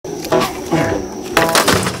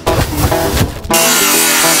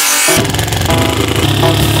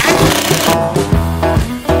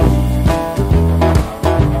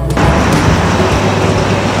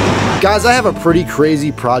Guys, I have a pretty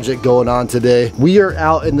crazy project going on today. We are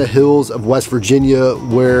out in the hills of West Virginia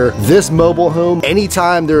where this mobile home,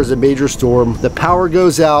 anytime there's a major storm, the power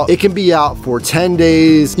goes out. It can be out for 10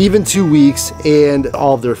 days, even 2 weeks, and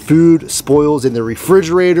all of their food spoils in the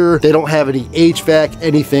refrigerator. They don't have any HVAC,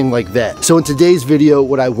 anything like that. So in today's video,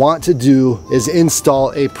 what I want to do is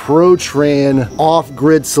install a ProTran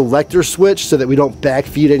off-grid selector switch so that we don't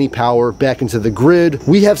backfeed any power back into the grid.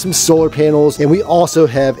 We have some solar panels, and we also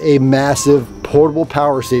have a massive portable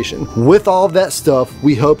power station. With all of that stuff,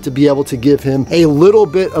 we hope to be able to give him a little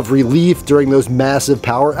bit of relief during those massive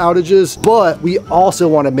power outages, but we also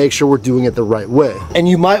want to make sure we're doing it the right way. And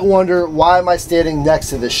you might wonder, why am I standing next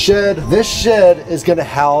to this shed? This shed is going to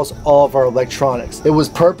house all of our electronics. It was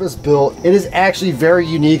purpose built. It is actually very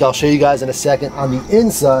unique. I'll show you guys in a second on the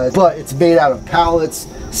inside, but it's made out of pallets,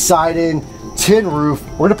 siding, tin roof.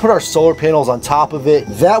 We're gonna put our solar panels on top of it.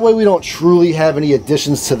 That way we don't truly have any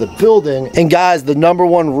additions to the building. And guys, the number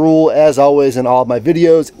one rule, as always in all of my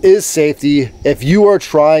videos, is safety. If you are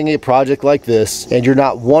trying a project like this and you're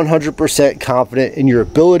not 100% confident in your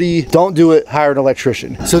ability, don't do it, hire an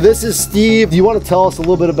electrician. So this is Steve. Do you want to tell us a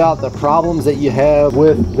little bit about the problems that you have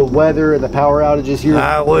with the weather and the power outages here?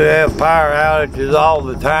 We have power outages all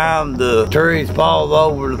the time. The trees fall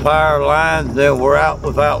over the power lines, then we're out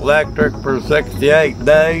without electric for 68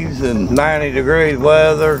 days and 90 degree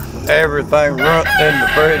weather. Everything runs in the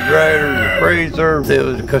refrigerator, the freezer. It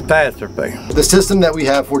was a catastrophe. The system that we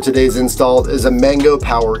have for today's installed is a Mango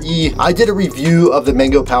Power E. I did a review of the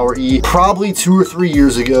Mango Power E probably 2 or 3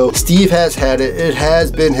 years ago. Steve has had it. It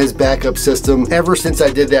has been his backup system ever since I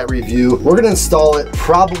did that review. We're gonna install it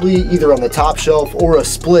probably either on the top shelf or a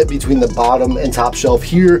split between the bottom and top shelf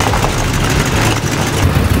here.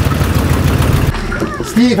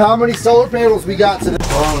 Steve, how many solar panels we got today?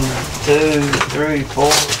 1, 2, 3,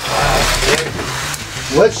 4, 5,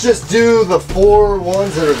 6. Let's just do the 4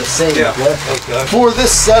 ones that are the same. Yeah, okay. For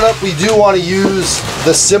this setup, we do want to use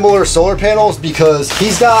the similar solar panels because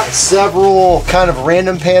he's got several kind of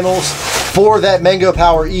random panels. For that Mango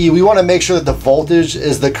Power E, we want to make sure that the voltage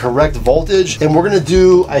is the correct voltage, and we're going to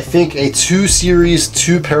do, I think, a 2 series,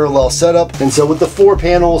 2 parallel setup. And so with the 4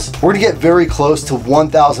 panels, we're going to get very close to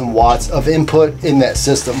 1,000 watts of input in that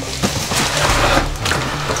system.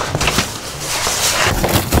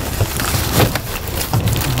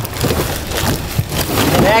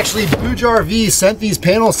 And actually, BougeRV sent these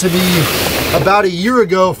panels to me about a year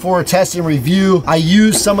ago for a test and review. I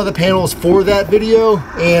used some of the panels for that video,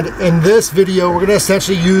 and in this video we're going to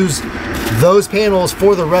essentially use those panels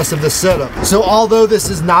for the rest of the setup. So although this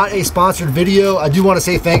is not a sponsored video, I do want to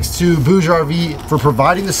say thanks to BougeRV for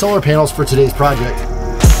providing the solar panels for today's project.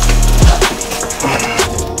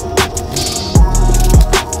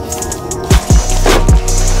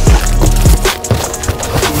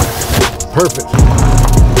 Perfect.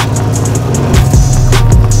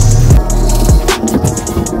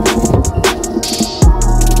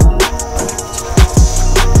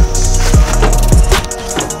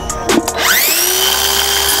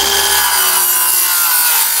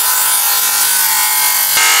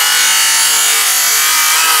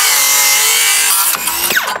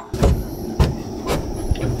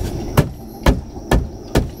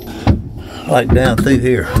 Like down through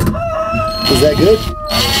here. Is that good?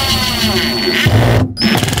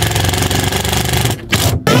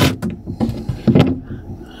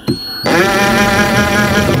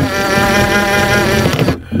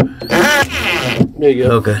 There you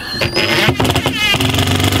go. Okay.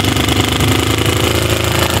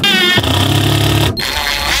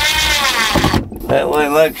 That way,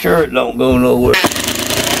 make sure it don't go nowhere.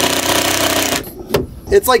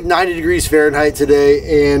 It's like 90 degrees Fahrenheit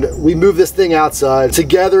today, and we moved this thing outside.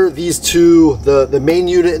 Together, these two, the main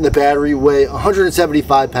unit and the battery, weigh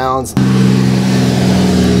 175 pounds.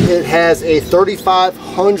 It has a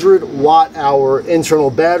 3,500 watt hour internal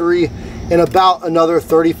battery and about another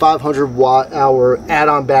 3,500 watt hour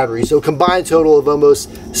add-on battery. So combined total of almost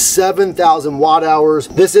 7,000 watt hours.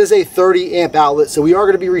 This is a 30 amp outlet, so we are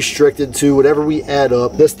gonna be restricted to whatever we add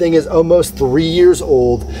up. This thing is almost 3 years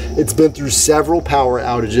old. It's been through several power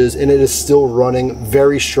outages and it is still running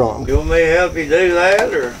very strong. You want me to help you do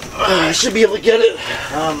that, or? I should be able to get it.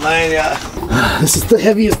 Oh man, yeah. This is the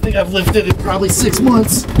heaviest thing I've lifted in probably 6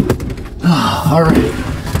 months. All right.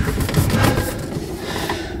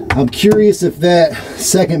 I'm curious if that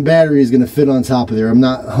second battery is going to fit on top of there. I'm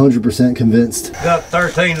not 100% convinced. Got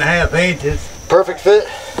 13.5 inches. Perfect fit.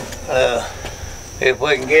 If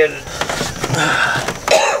we can get it.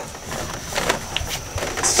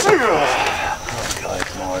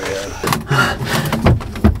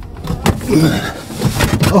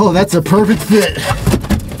 Oh, that's a perfect fit.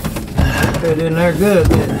 Fit in there good,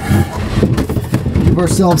 didn't it? Give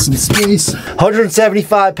ourselves some space.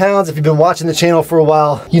 175 pounds. If you've been watching the channel for a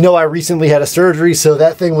while, you know I recently had a surgery, so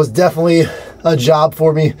that thing was definitely a job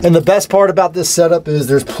for me. And the best part about this setup is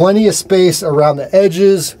there's plenty of space around the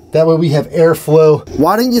edges. That way we have airflow.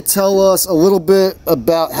 Why don't you tell us a little bit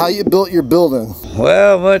about how you built your building?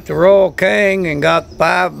 Well, went to Royal King and got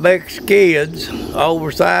 5 big skids,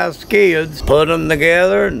 oversized skids, put them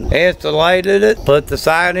together and insulated it, put the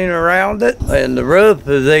siding around it, and the roof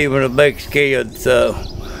is even a big skid, so,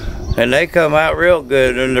 and they come out real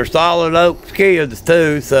good, and they're solid oak skids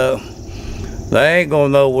too, so they ain't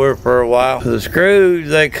going nowhere for a while. The screws,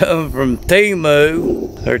 they come from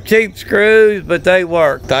Temu. They're cheap screws, but they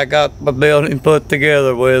worked. I got my building put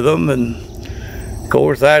together with them, and of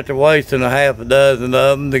course after wasting a half a dozen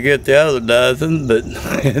of them to get the other dozen, but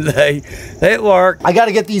it worked. I got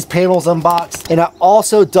to get these panels unboxed, and I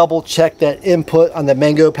also double checked that input on the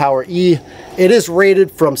Mango Power E. It is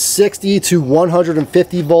rated from 60 to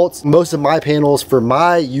 150 volts. Most of my panels for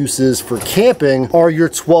my uses for camping are your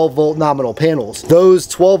 12 volt nominal panels. Those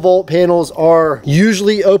 12 volt panels are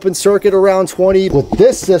usually open circuit around 20. With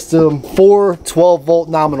this system, 4 12 volt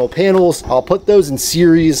nominal panels. I'll put those in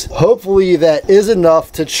series. Hopefully that is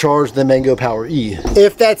enough to charge the Mango Power E.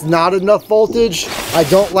 If that's not enough voltage, I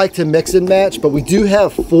don't like to mix and match, but we do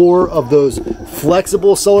have 4 of those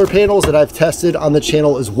flexible solar panels that I've tested on the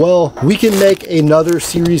channel as well. We can make another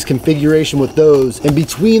series configuration with those, and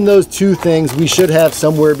between those two things we should have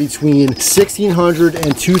somewhere between 1600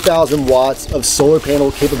 and 2000 watts of solar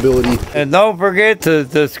panel capability. And don't forget to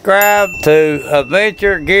subscribe to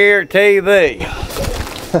Adventure Gear TV.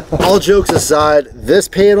 All jokes aside, this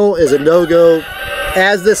panel is a no-go.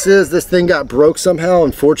 As this thing got broke somehow,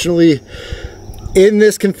 unfortunately. In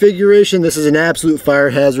this configuration, this is an absolute fire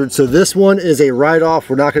hazard, so this one is a write-off.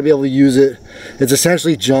 We're not going to be able to use it. It's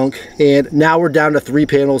essentially junk, and now we're down to 3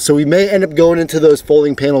 panels, so we may end up going into those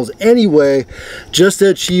folding panels anyway, just to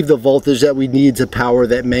achieve the voltage that we need to power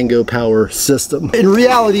that Mango Power system. In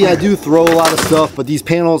reality, I do throw a lot of stuff, but these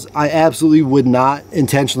panels, I absolutely would not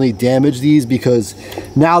intentionally damage these, because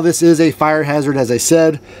now this is a fire hazard. As I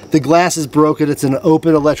said, the glass is broken. It's an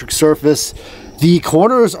open electric surface. The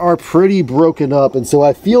corners are pretty broken up, and so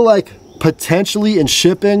I feel like potentially in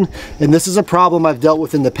shipping, and this is a problem I've dealt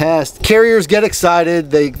with in the past, carriers get excited,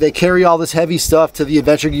 they carry all this heavy stuff to the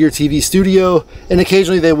Adventure Gear TV studio, and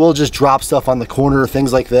occasionally they will just drop stuff on the corner,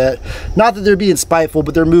 things like that. Not that they're being spiteful,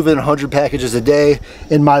 but they're moving 100 packages a day,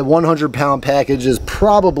 and my 100-pound package is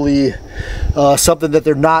probably something that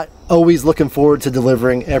they're not always looking forward to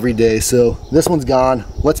delivering every day. So this one's gone.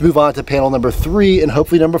 Let's move on to panel number 3 and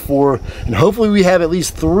hopefully number 4, and hopefully we have at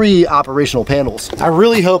least 3 operational panels. I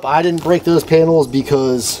really hope I didn't break those panels,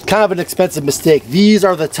 because kind of an expensive mistake. These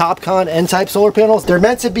are the TopCon N-type solar panels. They're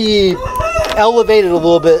meant to be elevated a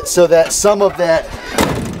little bit so that some of that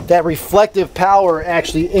reflective power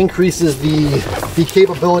actually increases the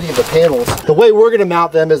capability of the panels. The way we're going to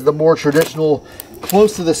mount them is the more traditional,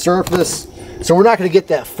 close to the surface. So we're not going to get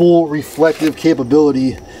that full reflective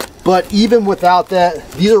capability, but even without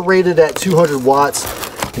that, these are rated at 200 watts.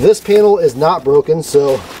 This panel is not broken,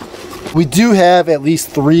 so we do have at least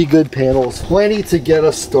 3 good panels, plenty to get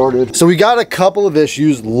us started. So we got a couple of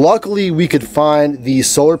issues. Luckily, we could find the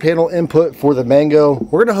solar panel input for the Mango.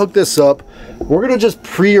 We're going to hook this up. We're going to just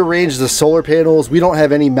pre-arrange the solar panels. We don't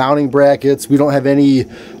have any mounting brackets. We don't have any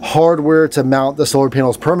hardware to mount the solar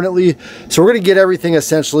panels permanently. So we're going to get everything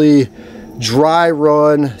essentially dry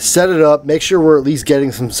run, set it up, make sure we're at least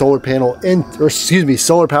getting some solar panel in, or excuse me,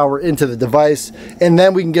 solar power into the device, and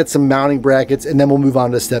then we can get some mounting brackets, and then we'll move on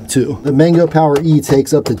to step 2. The Mango Power E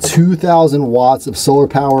takes up to 2000 watts of solar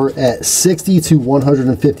power at 60 to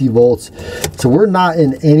 150 volts. So we're not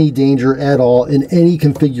in any danger at all in any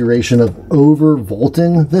configuration of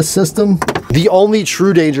overvolting this system. The only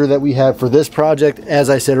true danger that we have for this project, as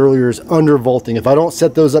I said earlier, is undervolting. If I don't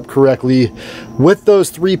set those up correctly with those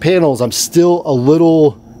 3 panels, I'm still a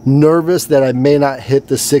little nervous that I may not hit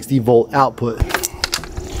the 60 volt output.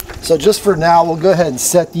 So just for now, we'll go ahead and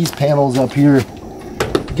set these panels up here,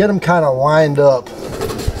 get them kind of lined up.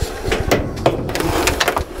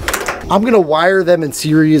 I'm gonna wire them in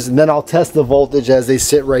series, and then I'll test the voltage as they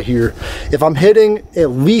sit right here. If I'm hitting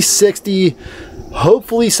at least 60,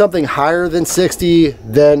 hopefully something higher than 60,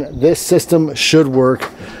 then this system should work.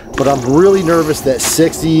 But I'm really nervous that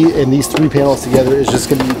 60 and these 3 panels together is just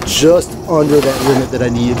gonna be just under that limit that I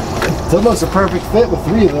need. It's almost a perfect fit with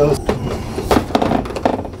 3 of those.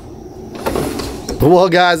 Well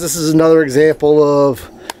guys, this is another example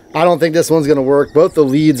of, I don't think this one's gonna work. Both the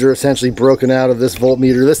leads are essentially broken out of this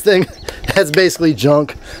voltmeter. This thing has basically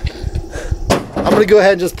junk. I'm gonna go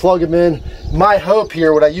ahead and just plug them in. my hope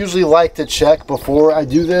here, what I usually like to check before I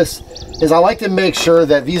do this, is I like to make sure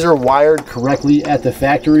that these are wired correctly at the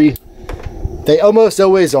factory. They almost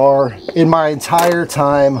always are. In my entire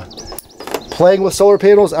time playing with solar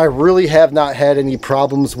panels, I really have not had any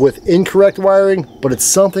problems with incorrect wiring, but it's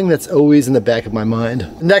something that's always in the back of my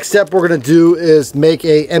mind. Next step we're gonna do is make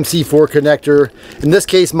a MC4 connector. In this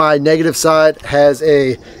case, my negative side has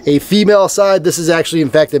a female side. This is actually,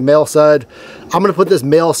 in fact, a male side. I'm gonna put this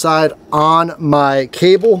male side on my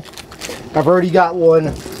cable. I've already got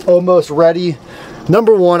one almost ready.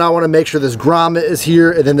 Number one, I want to make sure this grommet is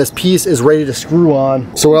here and then this piece is ready to screw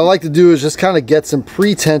on. So what I like to do is just kind of get some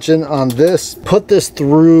pre-tension on this, put this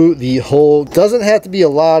through the hole. Doesn't have to be a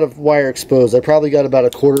lot of wire exposed. I probably got about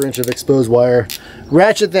 1/4 inch of exposed wire.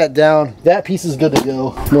 Ratchet that down. That piece is good to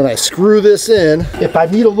go. When I screw this in, if I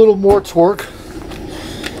need a little more torque,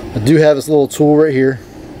 I do have this little tool right here.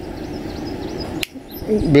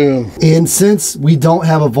 Boom. And since we don't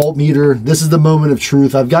have a voltmeter, this is the moment of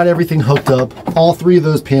truth. I've got everything hooked up, all 3 of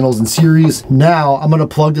those panels in series. Now I'm going to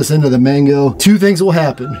plug this into the Mango. 2 things will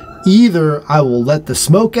happen. Either I will let the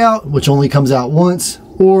smoke out, which only comes out once,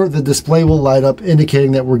 or the display will light up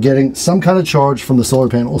indicating that we're getting some kind of charge from the solar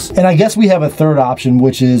panels. And I guess we have a third option,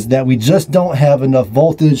 which is that we just don't have enough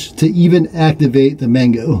voltage to even activate the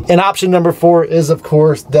Mango. And option number 4 is, of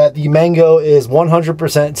course, that the Mango is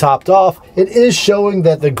 100% topped off. It is showing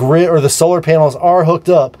that the grid or the solar panels are hooked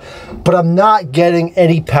up, but I'm not getting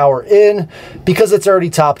any power in because it's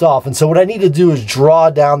already topped off. And so what I need to do is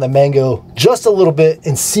draw down the Mango just a little bit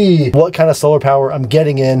and see what kind of solar power I'm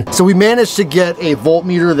getting in. So we managed to get a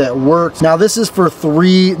voltmeter that works. Now this is for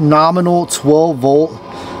 3 nominal 12 volt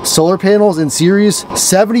solar panels in series,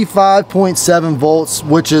 75.7 volts,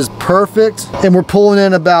 which is perfect. And we're pulling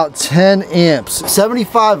in about 10 amps.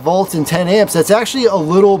 75 volts and 10 amps, that's actually a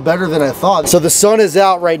little better than I thought. So the sun is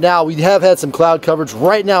out right now. We have had some cloud coverage.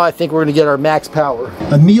 Right now, I think we're gonna get our max power.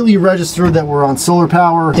 Immediately registered that we're on solar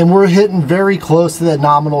power and we're hitting very close to that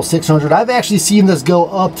nominal 600. I've actually seen this go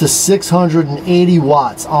up to 680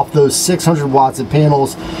 watts off those 600 watts of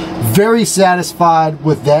panels. Very satisfied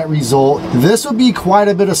with that result. This would be quite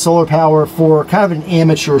a bit of solar power for kind of an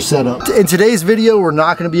amateur setup. In today's video, we're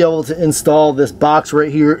not going to be able to install this box right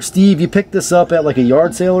here. Steve, you picked this up at like a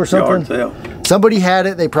yard sale or something? Yard sale. Somebody had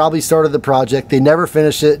it, they probably started the project, they never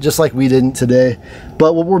finished it, just like we didn't today.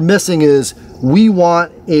 But what we're missing is we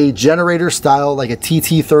want a generator style, like a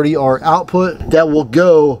TT30R output that will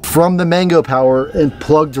go from the Mango power and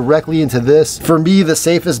plug directly into this. For me, the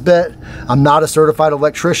safest bet, I'm not a certified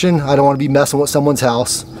electrician, I don't want to be messing with someone's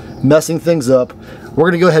house, messing things up. We're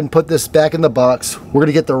gonna go ahead and put this back in the box. We're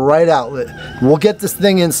gonna get the right outlet. We'll get this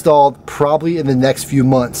thing installed probably in the next few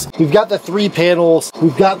months. We've got the 3 panels.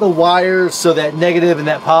 We've got the wires so that negative and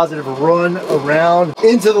that positive run around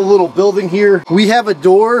into the little building here. We have a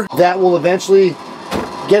door that will eventually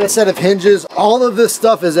get a set of hinges. All of this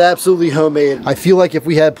stuff is absolutely homemade. I feel like if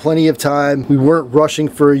we had plenty of time, we weren't rushing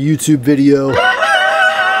for a YouTube video,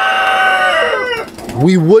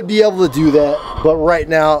 we would be able to do that. But right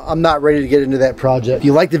now, I'm not ready to get into that project. If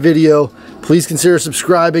you like the video, please consider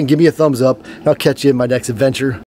subscribing, give me a thumbs up, and I'll catch you in my next adventure.